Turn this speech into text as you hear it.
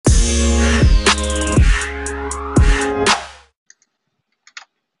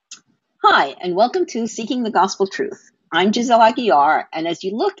and welcome to Seeking the Gospel Truth. I'm Giselle Aguiar, and as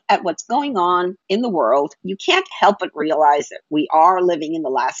you look at what's going on in the world, you can't help but realize that we are living in the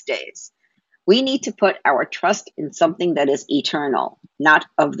last days. We need to put our trust in something that is eternal, not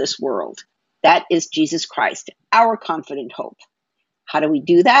of this world. That is Jesus Christ, our confident hope. How do we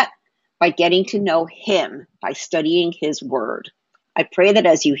do that? By getting to know Him, by studying His Word. I pray that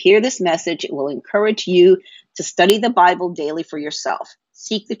as you hear this message, it will encourage you to study the Bible daily for yourself.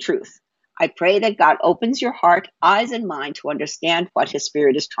 Seek the truth. I pray that God opens your heart, eyes, and mind to understand what His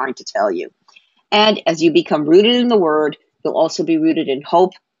Spirit is trying to tell you. And as you become rooted in the Word, you'll also be rooted in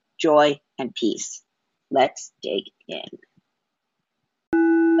hope, joy, and peace. Let's dig in.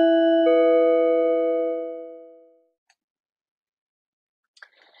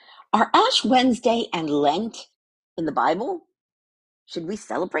 Are Ash Wednesday and Lent in the Bible? Should we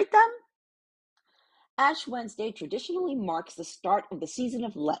celebrate them? Ash Wednesday traditionally marks the start of the season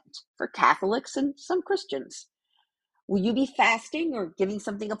of Lent for Catholics and some Christians. Will you be fasting or giving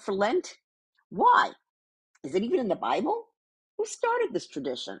something up for Lent? Why? Is it even in the Bible? Who started this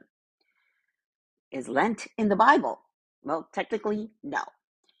tradition? Is Lent in the Bible? Well, technically, no.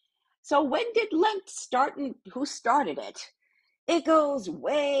 So when did Lent start and who started it? It goes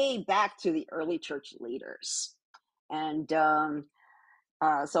way back to the early church leaders. And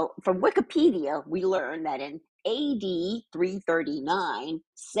so from Wikipedia, we learn that in AD 339,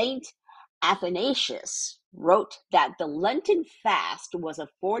 Saint Athanasius wrote that the Lenten fast was a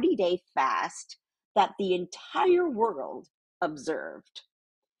 40-day fast that the entire world observed.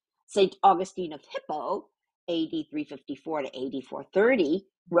 St. Augustine of Hippo, AD 354 to AD 430,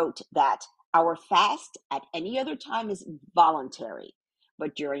 wrote that our fast at any other time is voluntary,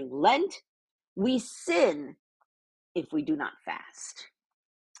 but during Lent, we sin if we do not fast.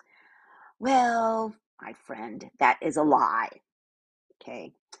 Well, my friend, that is a lie.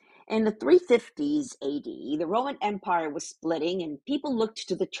 Okay. In the 350s AD, the Roman Empire was splitting and people looked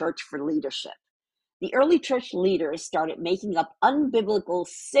to the church for leadership. The early church leaders started making up unbiblical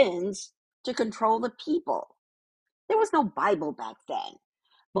sins to control the people. There was no Bible back then.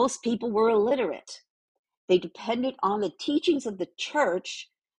 Most people were illiterate. They depended on the teachings of the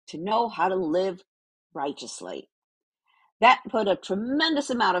church to know how to live righteously. That put a tremendous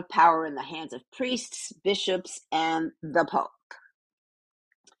amount of power in the hands of priests, bishops, and the Pope.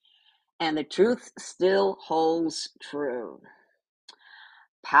 And the truth still holds true.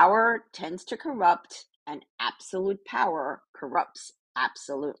 Power tends to corrupt, and absolute power corrupts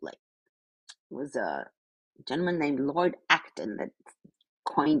absolutely. It was a gentleman named Lloyd Acton that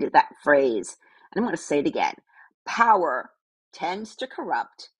coined that phrase. And I'm going to say it again. Power tends to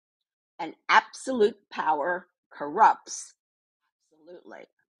corrupt, and absolute power corrupts absolutely.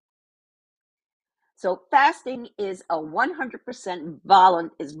 So fasting is a 100%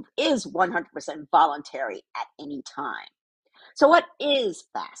 is 100% voluntary at any time. So what is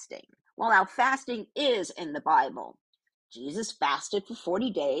fasting? Well, now fasting is in the Bible. Jesus fasted for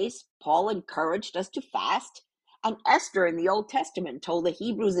 40 days. Paul encouraged us to fast. And Esther in the Old Testament told the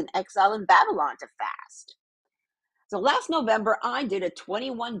Hebrews in exile in Babylon to fast. So last November, I did a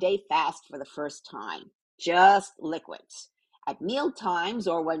 21-day fast for the first time. Just liquids. At meal times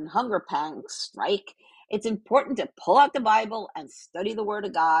or when hunger pangs strike, it's important to pull out the Bible and study the Word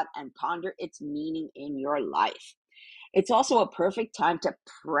of God and ponder its meaning in your life. It's also a perfect time to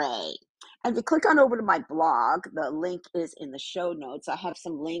pray. And if you click on over to my blog, the link is in the show notes. I have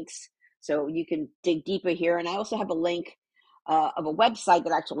some links so you can dig deeper here. And I also have a link of a website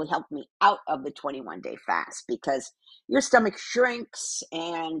that actually helped me out of the 21-day fast because your stomach shrinks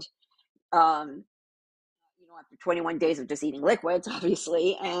and after 21 days of just eating liquids,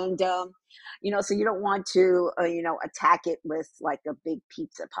 obviously, and so you don't want to attack it with like a big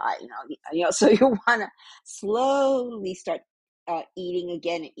pizza pie, so you want to slowly start eating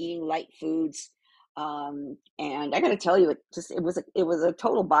again, eating light foods, and I got to tell you, it was a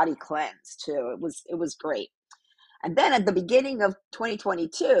total body cleanse too. It was great. And then at the beginning of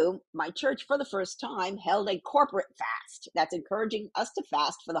 2022, my church for the first time held a corporate fast that's encouraging us to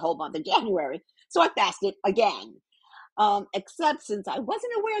fast for the whole month of January. So I fasted again. Except since I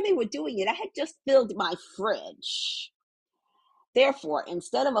wasn't aware they were doing it, I had just filled my fridge. Therefore,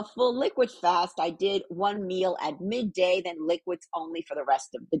 instead of a full liquid fast, I did one meal at midday, then liquids only for the rest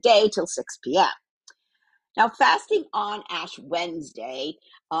of the day till 6 p.m. Now, fasting on Ash Wednesday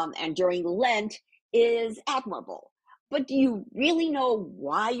and during Lent is admirable. But do you really know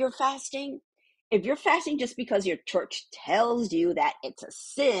why you're fasting? If you're fasting just because your church tells you that it's a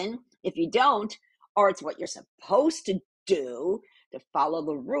sin if you don't, or it's what you're supposed to do to follow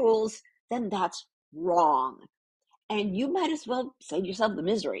the rules, then that's wrong. And you might as well save yourself the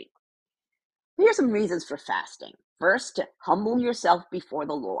misery. Here's some reasons for fasting. First, to humble yourself before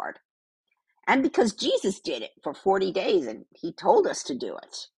the Lord. And because Jesus did it for 40 days and he told us to do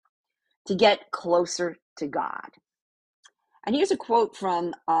it, to get closer to God. And here's a quote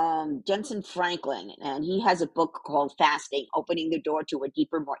from Jensen Franklin, and he has a book called Fasting, Opening the Door to a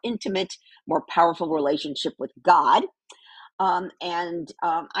Deeper, More Intimate, More Powerful Relationship with God. I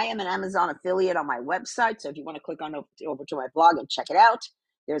am an Amazon affiliate on my website, so if you want to click on over to my blog and check it out,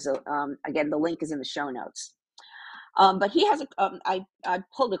 there's again, the link is in the show notes. But he has I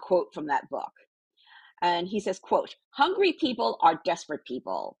pulled a quote from that book, and he says, quote, "Hungry people are desperate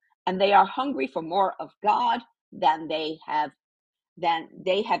people, and they are hungry for more of God than they have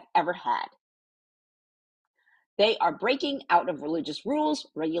ever had. They are breaking out of religious rules,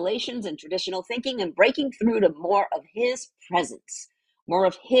 regulations, and traditional thinking and breaking through to more of his presence, more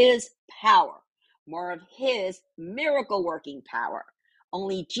of his power, more of his miracle working power.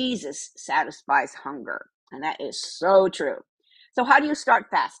 Only Jesus satisfies hunger." And that is so true. So how do you start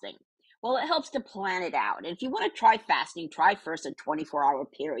fasting? Well, it helps to plan it out. And if you want to try fasting, try first a 24-hour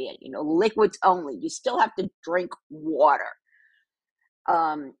period, liquids only. You still have to drink water.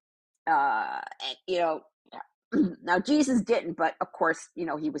 Um, and, now Jesus didn't, but of course,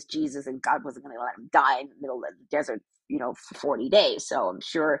 he was Jesus and God wasn't going to let him die in the middle of the desert, for 40 days. So I'm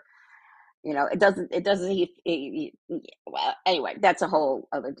sure, well, anyway, that's a whole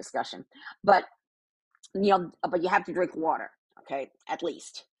other discussion, but, but you have to drink water, okay, at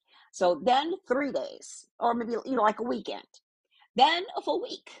least. So then 3 days, or maybe, like a weekend, then a full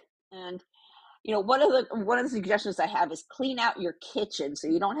week. And one of the suggestions I have is clean out your kitchen so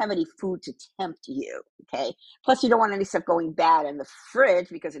you don't have any food to tempt you. Okay. Plus, you don't want any stuff going bad in the fridge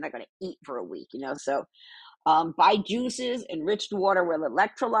because you're not going to eat for a week. So buy juices, enriched water with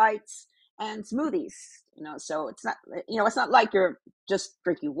electrolytes, and smoothies. So it's not like you're just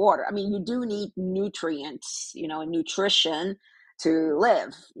drinking water. I mean, you do need nutrients, and nutrition to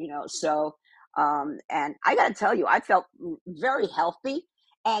live. So and I got to tell you, I felt very healthy.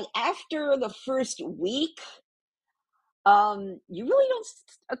 And after the first week, you really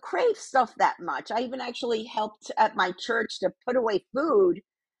don't crave stuff that much. I even actually helped at my church to put away food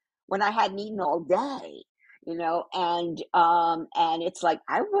when I hadn't eaten all day, and it's like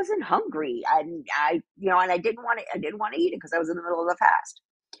I wasn't hungry. And I didn't want to eat it because I was in the middle of the fast.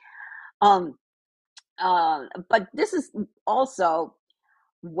 Um, but this is also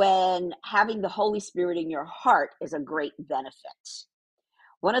when having the Holy Spirit in your heart is a great benefit.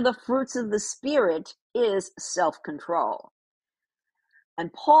 One of the fruits of the Spirit is self-control.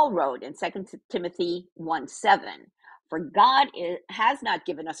 And Paul wrote in 2 Timothy 1:7, "For God has not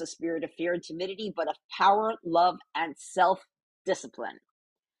given us a spirit of fear and timidity, but of power, love, and self-discipline."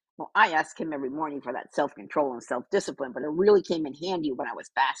 Well, I ask him every morning for that self-control and self-discipline, but it really came in handy when I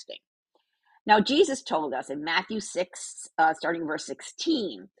was fasting. Now, Jesus told us in Matthew 6, starting verse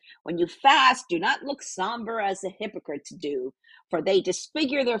 16, "When you fast, do not look somber as the hypocrites do, for they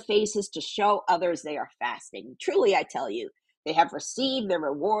disfigure their faces to show others they are fasting. Truly, I tell you, they have received their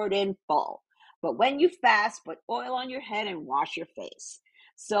reward in full. But when you fast, put oil on your head and wash your face,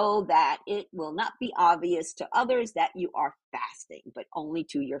 so that it will not be obvious to others that you are fasting, but only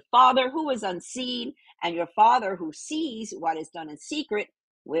to your Father who is unseen, and your Father who sees what is done in secret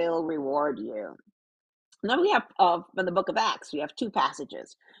will reward you." And then we have from the book of Acts, we have two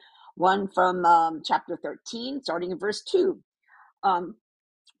passages. One from chapter 13, starting in verse 2.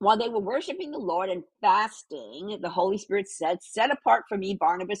 While they were worshiping the Lord and fasting, the Holy Spirit said, "Set apart for me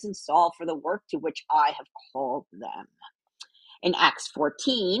Barnabas and Saul for the work to which I have called them." In Acts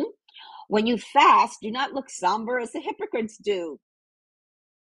 14, "When you fast, do not look somber as the hypocrites do."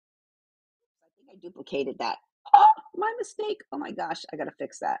 I think I duplicated that. Oh, my mistake. Oh my gosh, I got to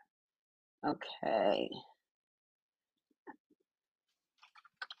fix that. Okay.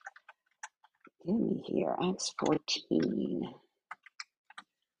 Give me here, Acts 14.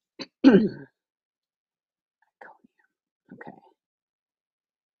 Okay.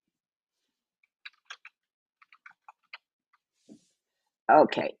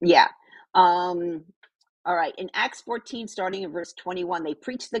 Okay. Yeah. Um, all right. In Acts 14, starting in verse 21, they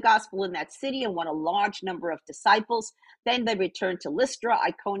preached the gospel in that city and won a large number of disciples. Then they returned to Lystra,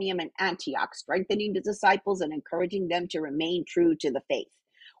 Iconium, and Antioch, strengthening the disciples and encouraging them to remain true to the faith.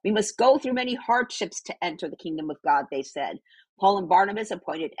 "We must go through many hardships to enter the kingdom of God," they said. Paul and Barnabas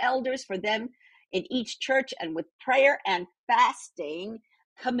appointed elders for them in each church, and with prayer and fasting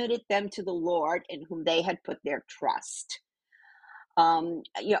committed them to the Lord in whom they had put their trust. And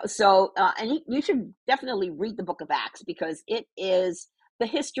you should definitely read the book of Acts because it is the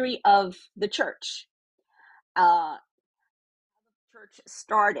history of the church. Church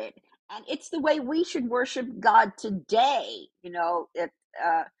started, And it's the way we should worship God today.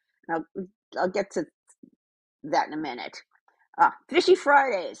 Uh, I'll, I'll get to that in a minute. Fishy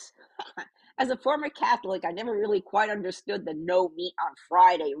Fridays. As a former Catholic, I never really quite understood the no meat on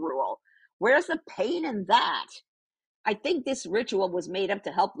Friday rule. Where's the pain in that? I think this ritual was made up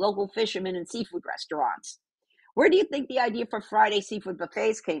to help local fishermen and seafood restaurants. Where do you think the idea for Friday seafood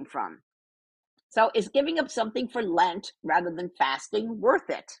buffets came from? So is giving up something for Lent rather than fasting worth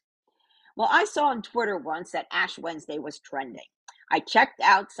it? Well, I saw on Twitter once that Ash Wednesday was trending. I checked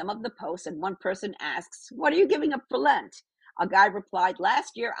out some of the posts, and one person asks, "What are you giving up for Lent?" A guy replied,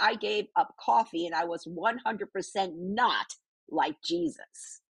 "Last year I gave up coffee and I was 100% not like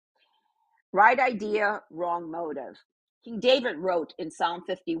Jesus." Right idea, wrong motive. King David wrote in Psalm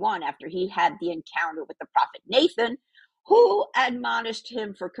 51 after he had the encounter with the prophet Nathan, who admonished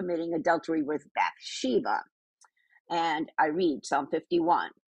him for committing adultery with Bathsheba. And I read Psalm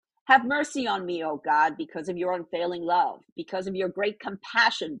 51. Have mercy on me, O God, because of your unfailing love. Because of your great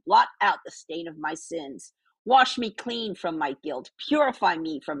compassion, blot out the stain of my sins. Wash me clean from my guilt. Purify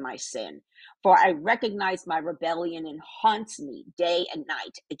me from my sin. For I recognize my rebellion and haunts me day and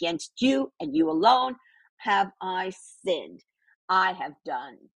night. Against you and you alone have I sinned. I have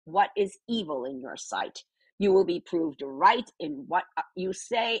done what is evil in your sight. You will be proved right in what you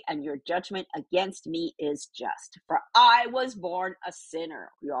say, and your judgment against me is just. For I was born a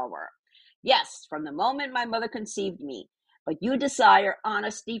sinner, we all were. Yes, from the moment my mother conceived me. But you desire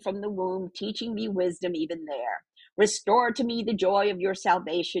honesty from the womb, teaching me wisdom even there. Restore to me the joy of your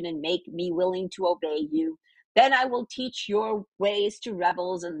salvation and make me willing to obey you. Then I will teach your ways to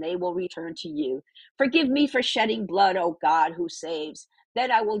rebels, and they will return to you. Forgive me for shedding blood, O God, who saves. Then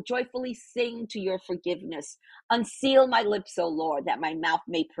I will joyfully sing to your forgiveness. Unseal my lips, O Lord, that my mouth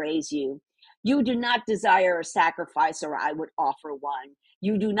may praise you. You do not desire a sacrifice, or I would offer one.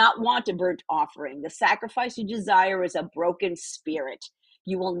 You do not want a burnt offering. The sacrifice you desire is a broken spirit.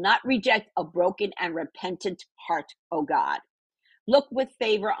 You will not reject a broken and repentant heart, O God. Look with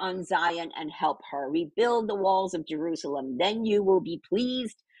favor on Zion and help her. Rebuild the walls of Jerusalem. Then you will be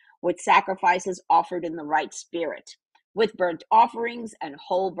pleased with sacrifices offered in the right spirit, with burnt offerings and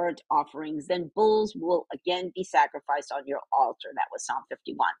whole burnt offerings. Then bulls will again be sacrificed on your altar. That was Psalm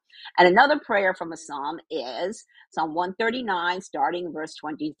 51. And another prayer from a psalm is Psalm 139, starting in verse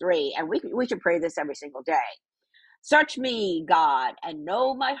 23. And we should pray this every single day. Search me, God, and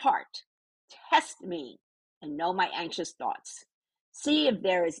know my heart. Test me and know my anxious thoughts. See if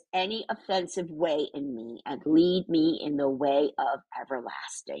there is any offensive way in me, and lead me in the way of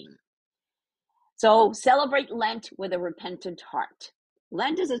everlasting. So celebrate Lent with a repentant heart.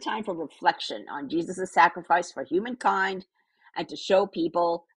 Lent is a time for reflection on Jesus' sacrifice for humankind and to show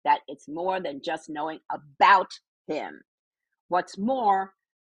people that it's more than just knowing about him. What's more,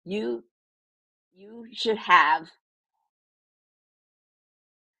 you should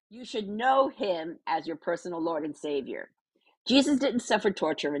know him as your personal Lord and Savior. Jesus didn't suffer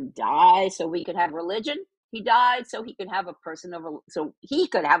torture and die so we could have religion. He died so he could have a personal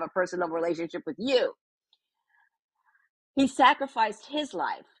relationship with you. He sacrificed his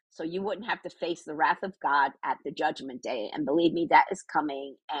life so you wouldn't have to face the wrath of God at the judgment day. And believe me, that is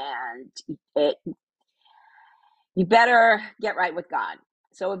coming, and you better get right with God.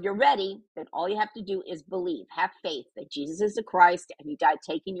 So if you're ready, then all you have to do is believe, have faith that Jesus is the Christ, and he died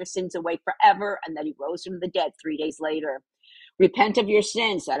taking your sins away forever, and that he rose from the dead 3 days later. Repent of your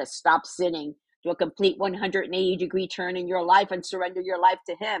sins, that is, stop sinning. Do a complete 180-degree turn in your life and surrender your life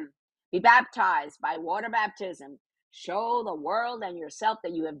to him. Be baptized by water baptism. Show the world and yourself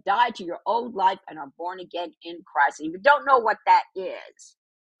that you have died to your old life and are born again in Christ. And if you don't know what that is,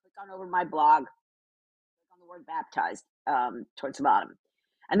 click on over my blog. Click on the word baptized towards the bottom.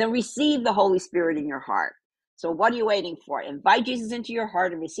 And then receive the Holy Spirit in your heart. So what are you waiting for? Invite Jesus into your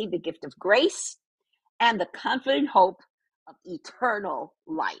heart and receive the gift of grace and the confident hope of eternal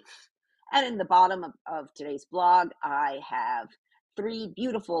life. And in the bottom of today's blog, I have 3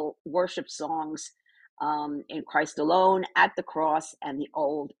 beautiful worship songs in Christ alone, at the cross, and the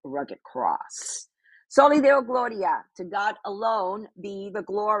old rugged cross. Soli Deo Gloria, to God alone be the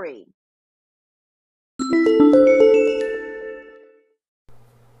glory.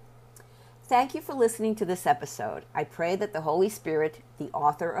 Thank you for listening to this episode. I pray that the Holy Spirit, the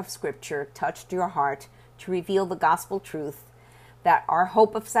author of Scripture, touched your heart to reveal the gospel truth that our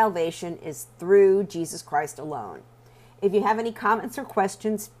hope of salvation is through Jesus Christ alone. If you have any comments or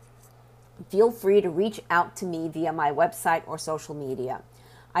questions, feel free to reach out to me via my website or social media.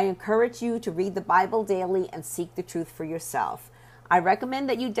 I encourage you to read the Bible daily and seek the truth for yourself. I recommend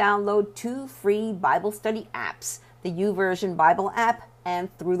that you download 2 free Bible study apps the YouVersion Bible app,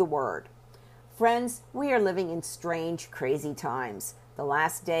 and through the Word. Friends, we are living in strange, crazy times, the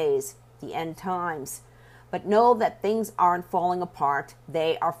last days, the end times. But know that things aren't falling apart,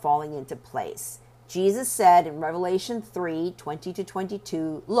 they are falling into place. Jesus said in Revelation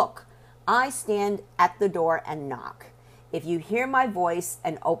 3:20-22, "Look, I stand at the door and knock. If you hear my voice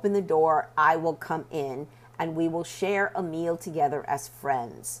and open the door, I will come in, and we will share a meal together as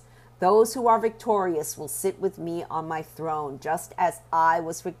friends. Those who are victorious will sit with me on my throne, just as I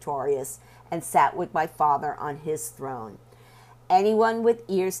was victorious and sat with my Father on his throne." Anyone with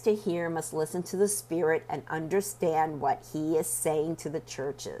ears to hear must listen to the Spirit and understand what he is saying to the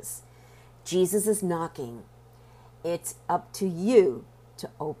churches. Jesus is knocking. It's up to you to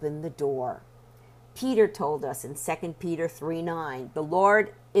open the door. Peter told us in 2 Peter 3:9, the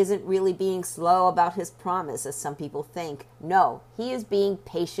Lord isn't really being slow about his promise, as some people think. No, he is being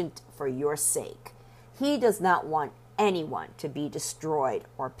patient for your sake. He does not want anyone to be destroyed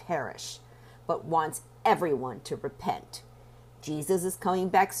or perish, but wants everyone to repent. Jesus is coming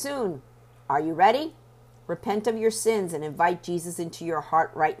back soon. Are you ready? Repent of your sins and invite Jesus into your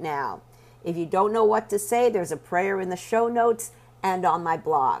heart right now. If you don't know what to say, there's a prayer in the show notes and on my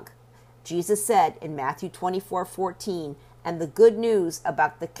blog. Jesus said in Matthew 24:14, "And the good news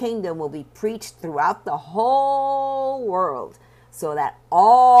about the kingdom will be preached throughout the whole world, so that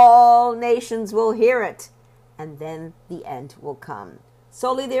all nations will hear it, and then the end will come."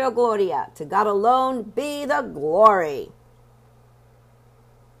 Soli Deo Gloria. To God alone be the glory.